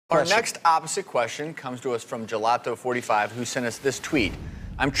Our next opposite question comes to us from Gelato45, who sent us this tweet.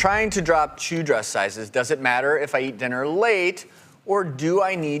 I'm trying to drop chew dress sizes. Does it matter if I eat dinner late, or do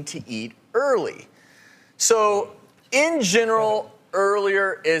I need to eat early? So, in general,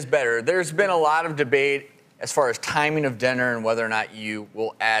 earlier is better. There's been a lot of debate as far as timing of dinner and whether or not you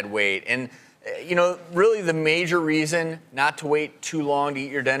will add weight. And, you know, really the major reason not to wait too long to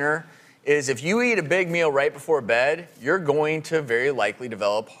eat your dinner is if you eat a big meal right before bed, you're going to very likely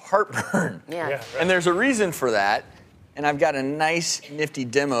develop heartburn. Yeah. Right. And there's a reason for that. And I've got a nice, nifty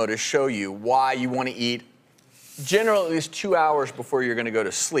demo to show you why you want to eat generally at least 2 hours before you're going to go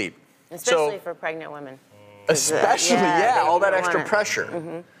to sleep. Especially for pregnant women. Especially, yeah, all that don't extra want it.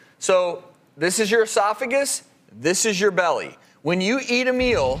 pressure. So this is your esophagus, this is your belly. When you eat a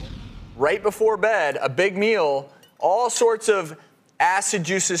meal right before bed, a big meal, all sorts of acid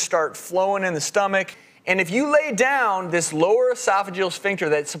juices start flowing in the stomach. And if you lay down this lower esophageal sphincter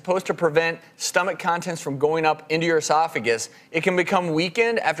that's supposed to prevent stomach contents from going up into your esophagus, it can become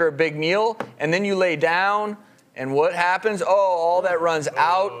weakened after a big meal, and then you lay down, and what happens? Oh, all that runs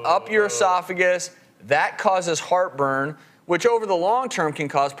out, up your esophagus. That causes heartburn, which over the long term can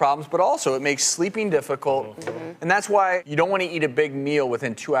cause problems, but also it makes sleeping difficult. And that's why you don't want to eat a big meal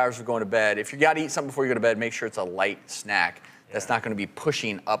within 2 hours of going to bed. If you got to eat something before you go to bed, make sure it's a light snack that's not going to be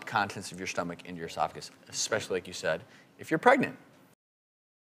pushing up contents of your stomach into your esophagus, especially like you said, if you're pregnant.